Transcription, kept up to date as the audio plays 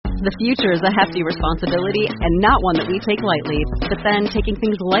The future is a hefty responsibility and not one that we take lightly. But then, taking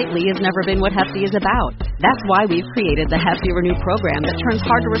things lightly has never been what Hefty is about. That's why we've created the Hefty Renew program that turns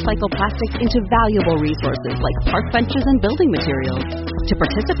hard-to-recycle plastics into valuable resources like park benches and building materials. To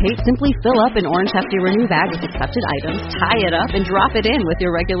participate, simply fill up an orange Hefty Renew bag with accepted items, tie it up, and drop it in with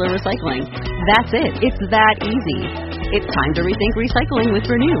your regular recycling. That's it. It's that easy. It's time to rethink recycling with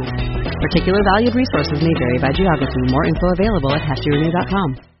Renew. Particular valued resources may vary by geography. More info available at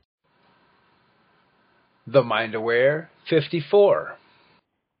heftyrenew.com. The Mind Aware 54.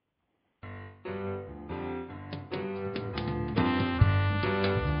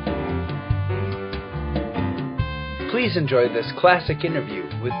 Please enjoy this classic interview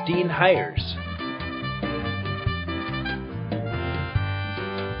with Dean Hires.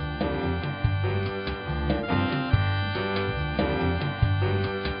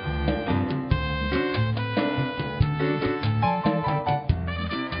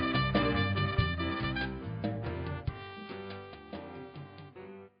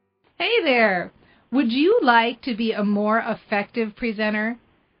 Hey there! Would you like to be a more effective presenter?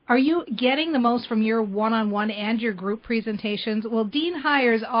 Are you getting the most from your one-on-one and your group presentations? Well, Dean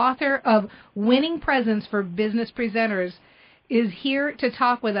Hires, author of Winning Presence for Business Presenters, is here to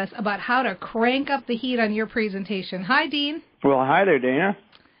talk with us about how to crank up the heat on your presentation. Hi, Dean. Well, hi there, Dana.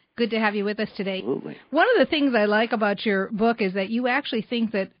 Good to have you with us today. Absolutely. One of the things I like about your book is that you actually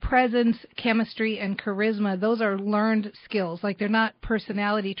think that presence, chemistry, and charisma, those are learned skills. Like they're not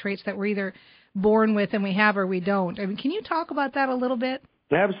personality traits that we're either born with and we have or we don't. I mean, can you talk about that a little bit?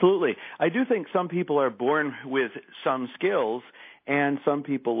 Absolutely. I do think some people are born with some skills and some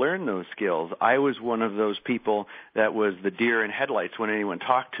people learn those skills. I was one of those people that was the deer in headlights when anyone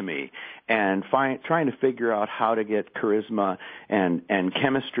talked to me, and trying to figure out how to get charisma and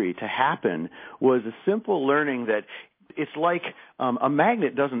chemistry to happen was a simple learning that it's like a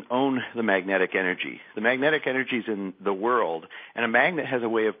magnet doesn't own the magnetic energy. The magnetic energy is in the world, and a magnet has a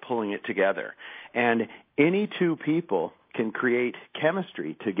way of pulling it together. And any two people can create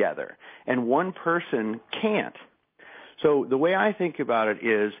chemistry together, and one person can't. So the way I think about it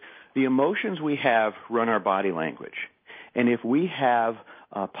is the emotions we have run our body language. And if we have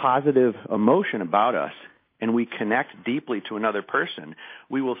a positive emotion about us and we connect deeply to another person,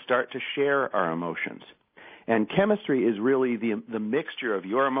 we will start to share our emotions. And chemistry is really the mixture of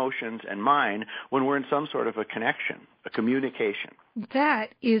your emotions and mine when we're in some sort of a connection, a communication. That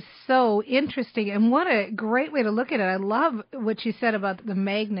is so interesting, and what a great way to look at it. I love what you said about the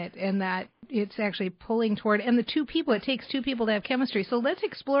magnet and that it's actually pulling toward, and the two people, it takes two people to have chemistry. So let's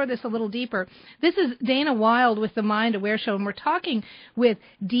explore this a little deeper. This is Dana Wilde with the Mind Aware Show, and we're talking with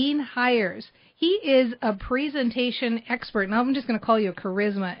Dean Hires. He is a presentation expert. Now I'm just going to call you a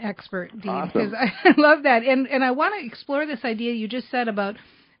charisma expert, Dean, because I love that. And I want to explore this idea you just said about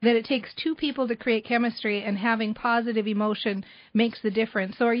that it takes two people to create chemistry and having positive emotion makes the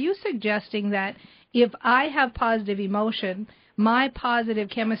difference. So are you suggesting that if I have positive emotion, my positive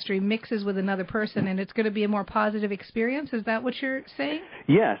chemistry mixes with another person and it's going to be a more positive experience? Is that what you're saying?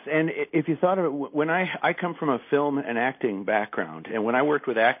 Yes, and if you thought of it, when I come from a film and acting background, and when I worked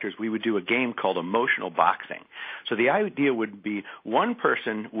with actors, we would do a game called emotional boxing. So the idea would be one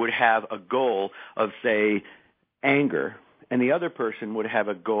person would have a goal of, say, anger, and the other person would have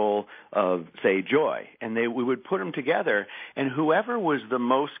a goal of, say, joy. And we would put them together, and whoever was the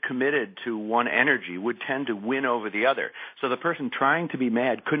most committed to one energy would tend to win over the other. So the person trying to be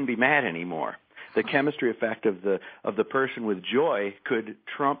mad couldn't be mad anymore. The chemistry effect of the person with joy could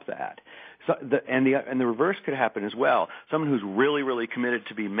trump that. So and the reverse could happen as well. Someone who's really, really committed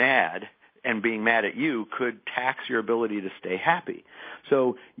to be mad and being mad at you could tax your ability to stay happy.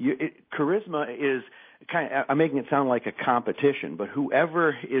 So charisma is I'm making it sound like a competition, but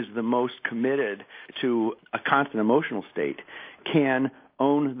whoever is the most committed to a constant emotional state can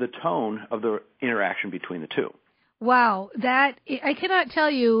own the tone of the interaction between the two. Wow, I cannot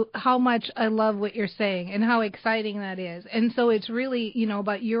tell you how much I love what you're saying and how exciting that is. And so it's really,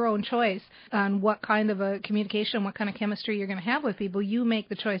 about your own choice on what kind of a communication, what kind of chemistry you're going to have with people. You make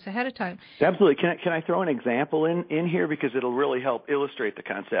the choice ahead of time. Absolutely. Can I throw an example in here because it'll really help illustrate the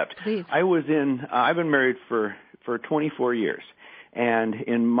concept? Please. I've been married for 24 years, and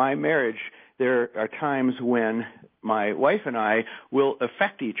in my marriage there are times when my wife and I will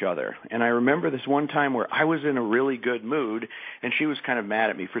affect each other. And I remember this one time where I was in a really good mood, and she was kind of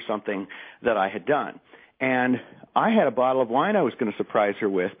mad at me for something that I had done. And I had a bottle of wine I was going to surprise her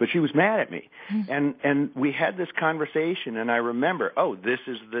with, but she was mad at me. And we had this conversation, and I remember, this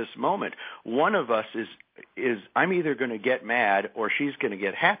is this moment. One of us is I'm either going to get mad or she's going to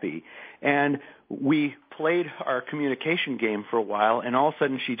get happy. And we played our communication game for a while, and all of a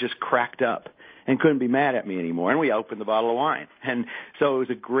sudden she just cracked up and couldn't be mad at me anymore, and we opened the bottle of wine. And so it was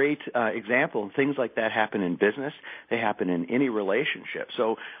a great example. And things like that happen in business. They happen in any relationship.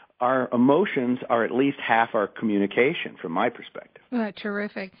 So our emotions are at least half our communication, from my perspective.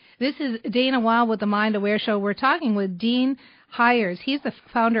 Terrific. This is Dana Wilde with the Mind Aware Show. We're talking with Dean Hires. He's the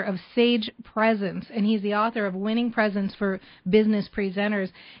founder of Sage Presence, and he's the author of Winning Presence for Business Presenters.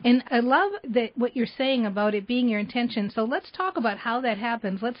 And I love that what you're saying about it being your intention. So let's talk about how that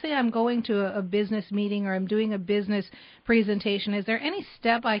happens. Let's say I'm going to a business meeting or I'm doing a business presentation. Is there any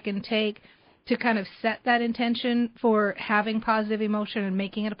step I can take to kind of set that intention for having positive emotion and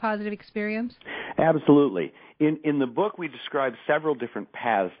making it a positive experience? Absolutely. In the book, we describe several different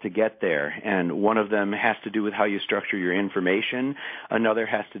paths to get there, and one of them has to do with how you structure your information. Another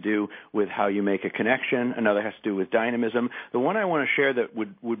has to do with how you make a connection. Another has to do with dynamism. The one I want to share that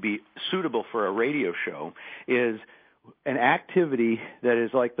would be suitable for a radio show is an activity that is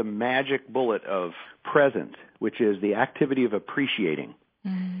like the magic bullet of present, which is the activity of appreciating.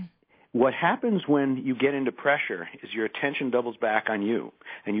 Mm-hmm. What happens when you get into pressure is your attention doubles back on you,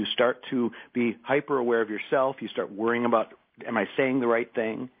 and you start to be hyper aware of yourself. You start worrying about, am I saying the right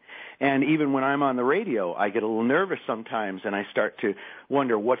thing? And even when I'm on the radio, I get a little nervous sometimes, and I start to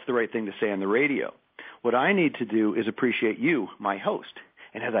wonder what's the right thing to say on the radio. What I need to do is appreciate you, my host.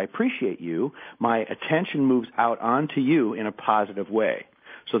 And as I appreciate you, my attention moves out onto you in a positive way.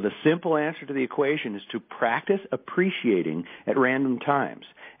 So the simple answer to the equation is to practice appreciating at random times.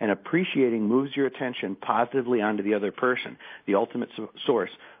 And appreciating moves your attention positively onto the other person, the ultimate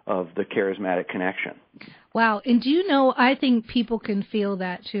source of the charismatic connection. Wow. And do you know, I think people can feel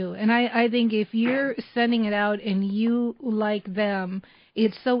that too. And I think if you're sending it out and you like them,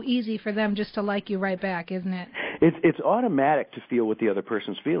 it's so easy for them just to like you right back, isn't it? It's automatic to feel what the other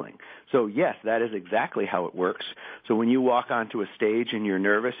person's feeling. So yes, that is exactly how it works. So when you walk onto a stage and you're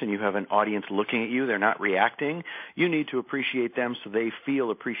nervous and you have an audience looking at you, they're not reacting, you need to appreciate them so they feel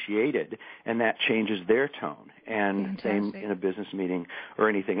appreciated, and that changes their tone. And same in a business meeting or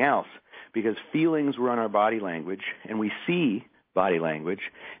anything else, because feelings run our body language, and we see body language,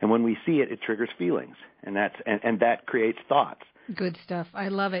 and when we see it, it triggers feelings, and that creates thoughts. Good stuff. I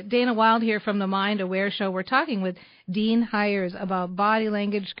love it. Dana Wilde here from the Mind Aware Show. We're talking with Dean Hires about body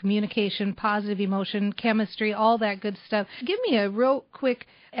language, communication, positive emotion, chemistry, all that good stuff. Give me a real quick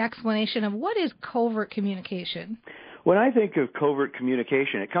explanation of what is covert communication. When I think of covert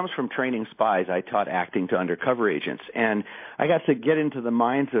communication, it comes from training spies. I taught acting to undercover agents, and I got to get into the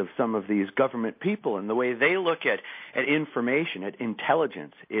minds of some of these government people, and the way they look at information, at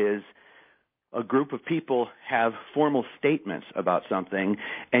intelligence, is a group of people have formal statements about something,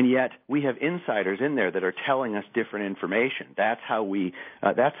 and yet we have insiders in there that are telling us different information. That's how we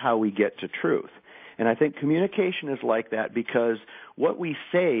get to truth. And I think communication is like that because what we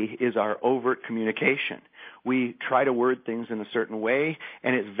say is our overt communication. We try to word things in a certain way,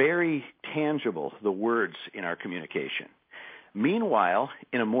 and it's very tangible, the words in our communication. Meanwhile,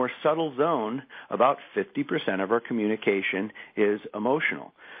 in a more subtle zone, about 50% of our communication is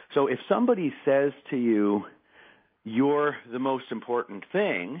emotional. So if somebody says to you, you're the most important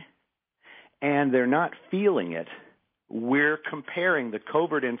thing, and they're not feeling it, we're comparing the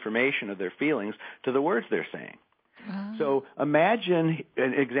covert information of their feelings to the words they're saying. Wow. So imagine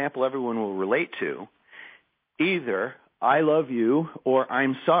an example everyone will relate to, either I love you or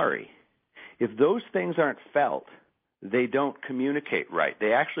I'm sorry. If those things aren't felt, they don't communicate right.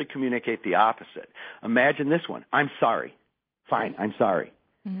 They actually communicate the opposite. Imagine this one. I'm sorry. Fine, I'm sorry.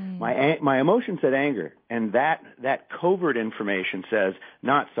 Mm. My emotion said anger, and that covert information says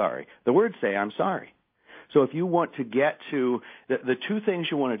not sorry. The words say I'm sorry. So if you want to get to the two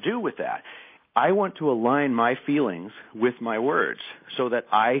things you want to do with that, I want to align my feelings with my words so that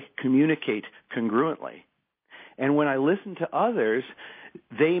I communicate congruently. And when I listen to others,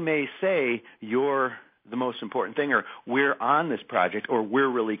 they may say, you're the most important thing, or we're on this project, or we're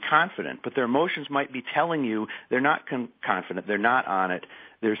really confident. But their emotions might be telling you they're not confident, they're not on it,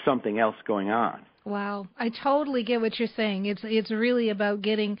 there's something else going on. Wow. I totally get what you're saying. It's really about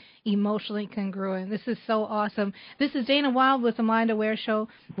getting emotionally congruent. This is so awesome. This is Dana Wilde with the Mind Aware Show.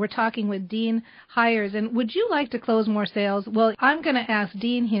 We're talking with Dean Hires. And would you like to close more sales? Well, I'm going to ask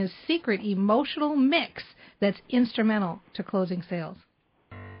Dean his secret emotional mix that's instrumental to closing sales.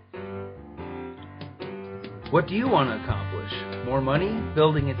 What do you want to accomplish? More money?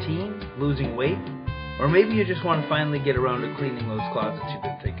 Building a team? Losing weight? Or maybe you just want to finally get around to cleaning those closets you've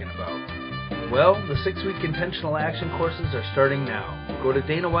been thinking about. Well, the 6-week intentional action courses are starting now. Go to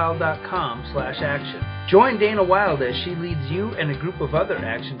danawilde.com/action. Join Dana Wilde as she leads you and a group of other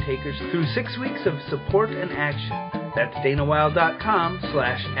action takers through 6 weeks of support and action. That's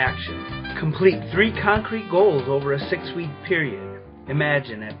danawilde.com/action. Complete 3 concrete goals over a 6-week period.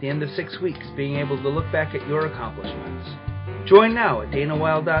 Imagine at the end of 6 weeks being able to look back at your accomplishments. Join now at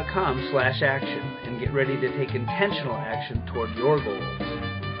danawilde.com/action and get ready to take intentional action toward your goals.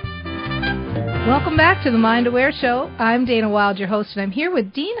 Welcome back to the Mind Aware Show. I'm Dana Wilde, your host, and I'm here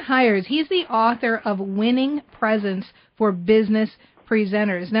with Dean Hires. He's the author of Winning Presence for Business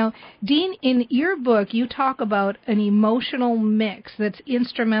Presenters. Now, Dean, in your book, you talk about an emotional mix that's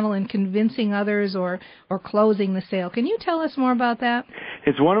instrumental in convincing others or closing the sale. Can you tell us more about that?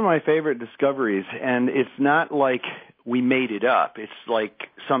 It's one of my favorite discoveries, and it's not like we made it up. It's like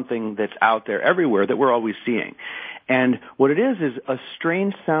something that's out there everywhere that we're always seeing. And what it is a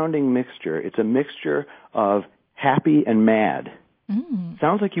strange-sounding mixture. It's a mixture of happy and mad.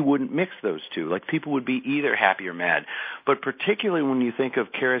 Sounds like you wouldn't mix those two, like people would be either happy or mad. But particularly when you think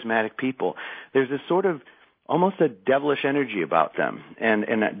of charismatic people, there's this sort of almost a devilish energy about them. And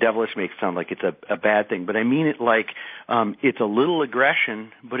that devilish makes it sound like it's a bad thing, but I mean it like it's a little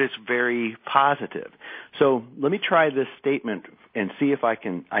aggression, but it's very positive. So let me try this statement and see if I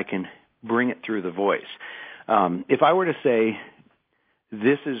can bring it through the voice. If I were to say,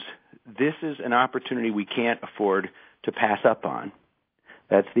 this is an opportunity we can't afford to pass up on,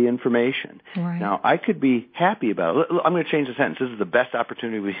 that's the information. Right. Now, I could be happy about it. I'm going to change the sentence. This is the best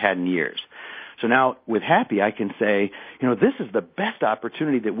opportunity we've had in years. So now, with happy, I can say, this is the best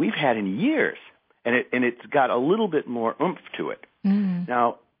opportunity that we've had in years. And it's got a little bit more oomph to it.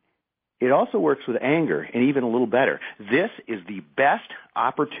 Now, it also works with anger, and even a little better. This is the best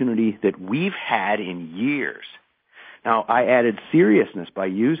opportunity that we've had in years. Now, I added seriousness by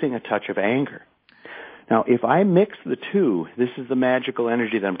using a touch of anger. Now, if I mix the two, this is the magical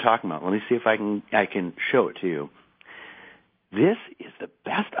energy that I'm talking about. Let me see if I can show it to you. This is the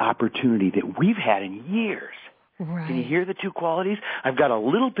best opportunity that we've had in years. Right. Can you hear the two qualities? I've got a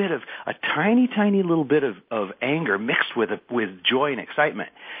tiny, tiny little bit of anger mixed with joy and excitement.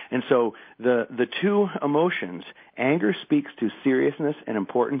 And so the two emotions, anger speaks to seriousness and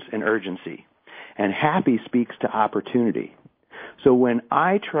importance and urgency, and happy speaks to opportunity. So when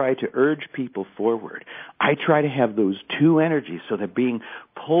I try to urge people forward, I try to have those two energies so they're being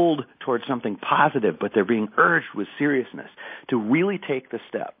pulled towards something positive, but they're being urged with seriousness to really take the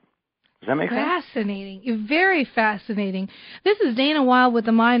step. Does that make sense? Fascinating. Very fascinating. This is Dana Wilde with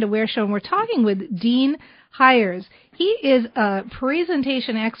the Mind Aware Show, and we're talking with Dean Hires. He is a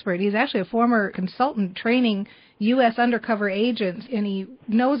presentation expert. He's actually a former consultant training U.S. undercover agents, and he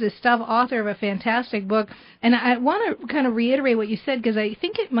knows his stuff, author of a fantastic book. And I want to kind of reiterate what you said, because I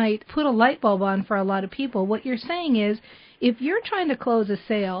think it might put a light bulb on for a lot of people. What you're saying is, if you're trying to close a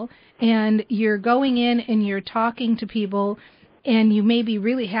sale and you're going in and you're talking to people and you may be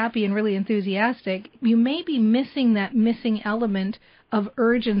really happy and really enthusiastic, you may be missing that missing element of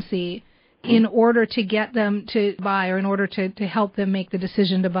urgency in order to get them to buy, or in order to help them make the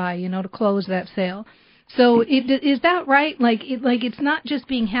decision to buy, to close that sale. So is that right? Like it's not just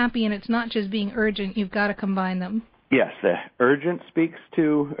being happy and it's not just being urgent. You've got to combine them. Yes, the urgent speaks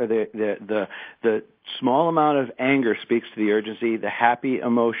to, or the small amount of anger speaks to the urgency. The happy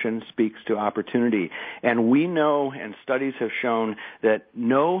emotion speaks to opportunity. And we know, and studies have shown, that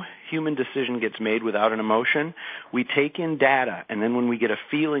no human decision gets made without an emotion. We take in data, and then when we get a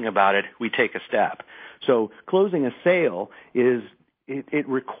feeling about it, we take a step. So closing a sale it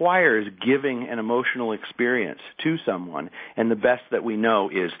requires giving an emotional experience to someone, and the best that we know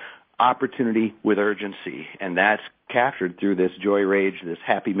is opportunity with urgency, and that's captured through this joy rage, this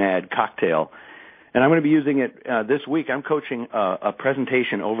happy mad cocktail. And I'm going to be using it this week. I'm coaching a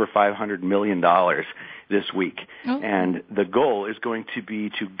presentation over $500 million this week, and the goal is going to be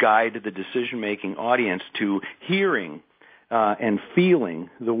to guide the decision-making audience to hearing and feeling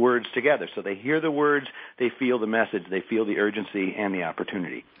the words together. So they hear the words, they feel the message, they feel the urgency and the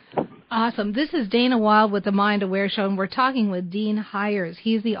opportunity. Awesome. This is Dana Wilde with the Mind Aware Show, and we're talking with Dean Hires.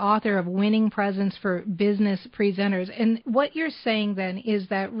 He's the author of Winning Presence for Business Presenters. And what you're saying then is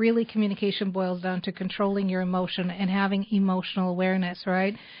that really communication boils down to controlling your emotion and having emotional awareness,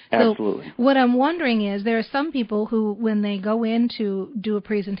 right? Absolutely. So what I'm wondering is, there are some people who, when they go in to do a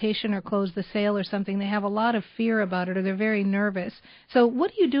presentation or close the sale or something, they have a lot of fear about it, or they're very nervous. So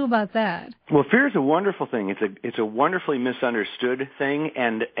what do you do about that? Well, fear is a wonderful thing. It's a wonderfully misunderstood thing,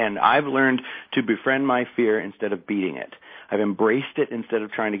 and I've learned to befriend my fear instead of beating it. I've embraced it instead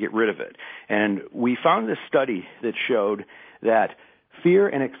of trying to get rid of it. And we found this study that showed that fear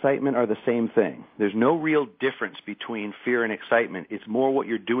and excitement are the same thing. There's no real difference between fear and excitement. It's more what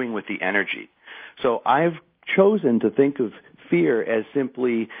you're doing with the energy. So I've chosen to think of fear as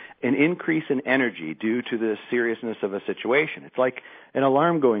simply an increase in energy due to the seriousness of a situation. It's like an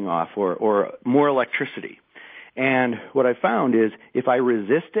alarm going off or more electricity. And what I found is if I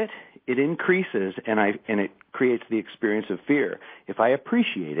resist it, it increases and it creates the experience of fear. If I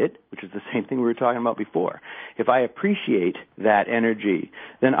appreciate it, which is the same thing we were talking about before, if I appreciate that energy,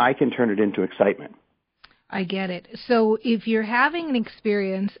 then I can turn it into excitement. I get it. So if you're having an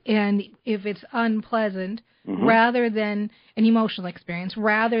experience and if it's unpleasant, rather than an emotional experience,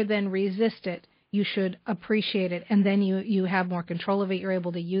 rather than resist it, you should appreciate it, and then you have more control of it. You're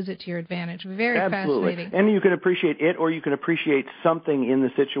able to use it to your advantage. Very Absolutely. Fascinating. And you can appreciate it, or you can appreciate something in the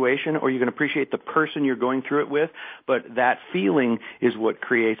situation, or you can appreciate the person you're going through it with, but that feeling is what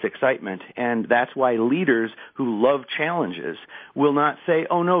creates excitement. And that's why leaders who love challenges will not say,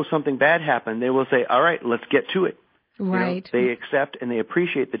 oh no, something bad happened. They will say, all right, let's get to it. Right. They accept and they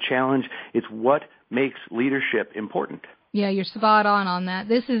appreciate the challenge. It's what makes leadership important. Yeah, you're spot on that.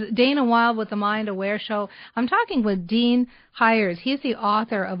 This is Dana Wilde with the Mind Aware Show. I'm talking with Dean Hires. He's the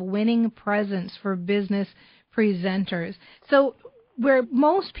author of Winning Presents for Business Presenters. So where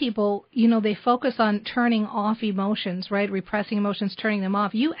most people, they focus on turning off emotions, right? Repressing emotions, turning them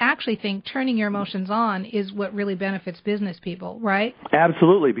off. You actually think turning your emotions on is what really benefits business people, right?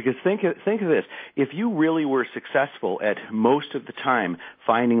 Absolutely, because think of this. If you really were successful at most of the time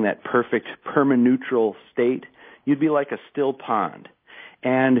finding that perfect permaneutral state, you'd be like a still pond.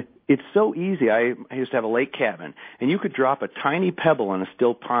 And it's so easy. I used to have a lake cabin, and you could drop a tiny pebble on a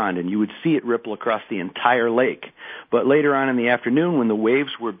still pond, and you would see it ripple across the entire lake. But later on in the afternoon, when the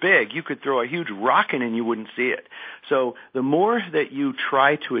waves were big, you could throw a huge rock in and you wouldn't see it. So the more that you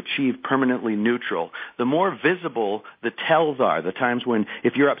try to achieve permanently neutral, the more visible the tells are, the times when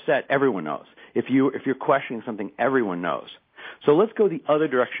if you're upset, everyone knows. If you're questioning something, everyone knows. So let's go the other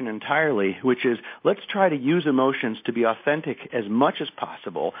direction entirely, which is let's try to use emotions to be authentic as much as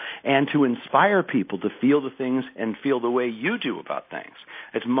possible and to inspire people to feel the things and feel the way you do about things.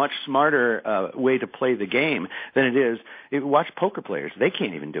 It's a much smarter way to play the game than it is. Watch poker players. They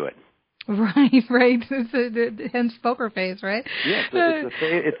can't even do it. Right. Hence poker face, right? Yes,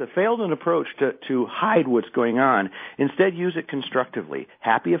 it's a failed approach to hide what's going on. Instead, use it constructively.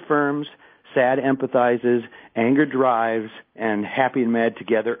 Happy affirms, sad empathizes, anger drives, and happy and mad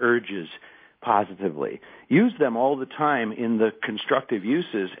together urges positively. Use them all the time in the constructive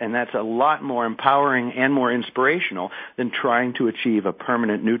uses, and that's a lot more empowering and more inspirational than trying to achieve a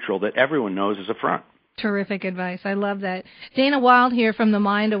permanent neutral that everyone knows is a front. Terrific advice. I love that. Dana Wilde here from the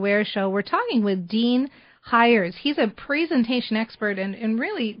Mind Aware Show. We're talking with Dean Hires. He's a presentation expert and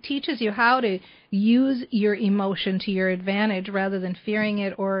really teaches you how to use your emotion to your advantage rather than fearing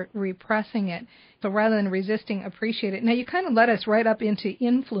it or repressing it. So rather than resisting, appreciate it. Now, you kind of led us right up into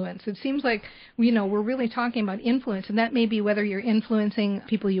influence. It seems like, we're really talking about influence, and that may be whether you're influencing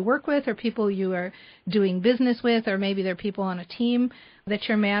people you work with or people you are doing business with, or maybe they're people on a team that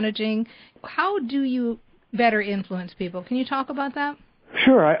you're managing. How do you better influence people? Can you talk about that?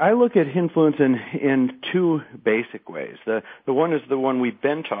 Sure. I look at influence in two basic ways. The one is the one we've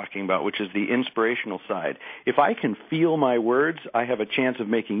been talking about, which is the inspirational side. If I can feel my words, I have a chance of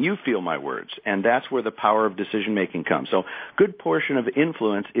making you feel my words, and that's where the power of decision-making comes. So a good portion of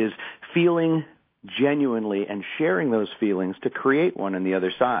influence is feeling genuinely and sharing those feelings to create one on the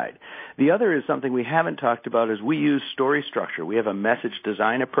other side. The other is something we haven't talked about is we use story structure. We have a message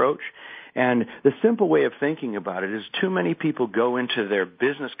design approach. And the simple way of thinking about it is too many people go into their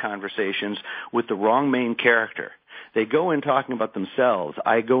business conversations with the wrong main character. They go in talking about themselves.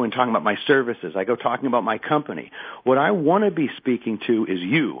 I go in talking about my services. I go talking about my company. What I want to be speaking to is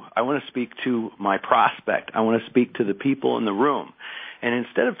you. I want to speak to my prospect. I want to speak to the people in the room. And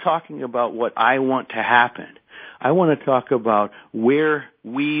instead of talking about what I want to happen, I want to talk about where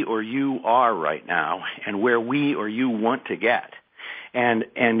we or you are right now and where we or you want to get. And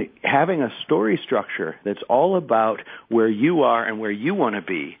having a story structure that's all about where you are and where you want to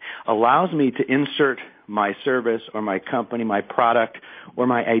be allows me to insert my service or my company, my product, or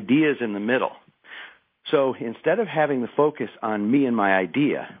my ideas in the middle. So instead of having the focus on me and my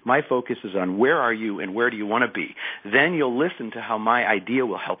idea, my focus is on where are you and where do you want to be. Then you'll listen to how my idea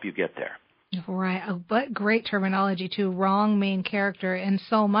will help you get there. Right. But great terminology, too. Wrong main character, and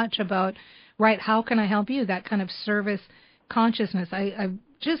so much about, right, how can I help you? That kind of service consciousness. I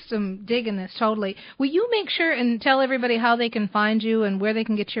just am digging this totally. Will you make sure and tell everybody how they can find you and where they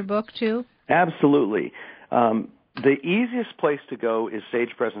can get your book, too? Absolutely. The easiest place to go is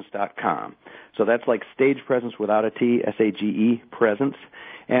sagepresence.com. So that's like stage presence without a T, S-A-G-E, presence.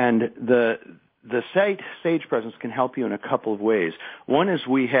 And the site Sage Presence can help you in a couple of ways. One is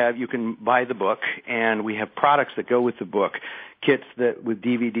you can buy the book, and we have products that go with the book, kits with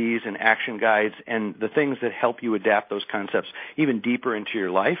DVDs and action guides and the things that help you adapt those concepts even deeper into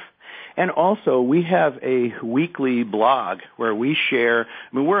your life. And also, we have a weekly blog where we share,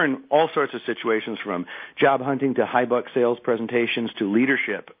 we're in all sorts of situations from job hunting to high buck sales presentations to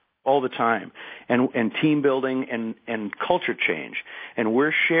leadership all the time, and team building and culture change. And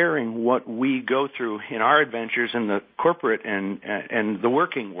we're sharing what we go through in our adventures in the corporate and the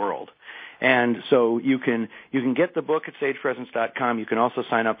working world. And so you can get the book at sagepresence.com. You can also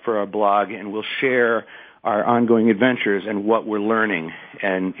sign up for our blog, and we'll share our ongoing adventures and what we're learning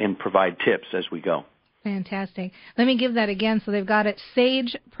and provide tips as we go. Fantastic. Let me give that again. So they've got it,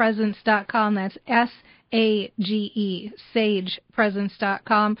 sagepresence.com. That's SAGE,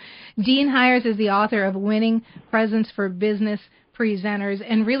 sagepresence.com. Dean Hires is the author of Winning Presence for Business Presenters.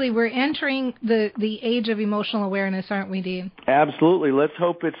 And really, we're entering the age of emotional awareness, aren't we, Dean? Absolutely. Let's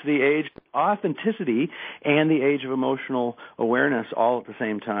hope it's the age of authenticity and the age of emotional awareness all at the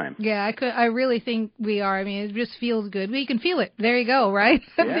same time. Yeah, I really think we are. I mean, it just feels good. We can feel it. There you go, right?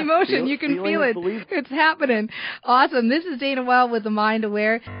 That's the emotion. You can feel it. It's happening. Awesome. This is Dana Wilde with The Mind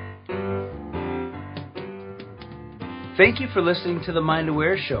Aware. Thank you for listening to The Mind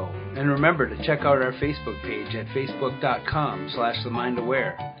Aware Show. And remember to check out our Facebook page at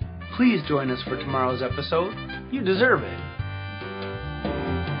facebook.com/TheMindAware. Please join us for tomorrow's episode. You deserve it.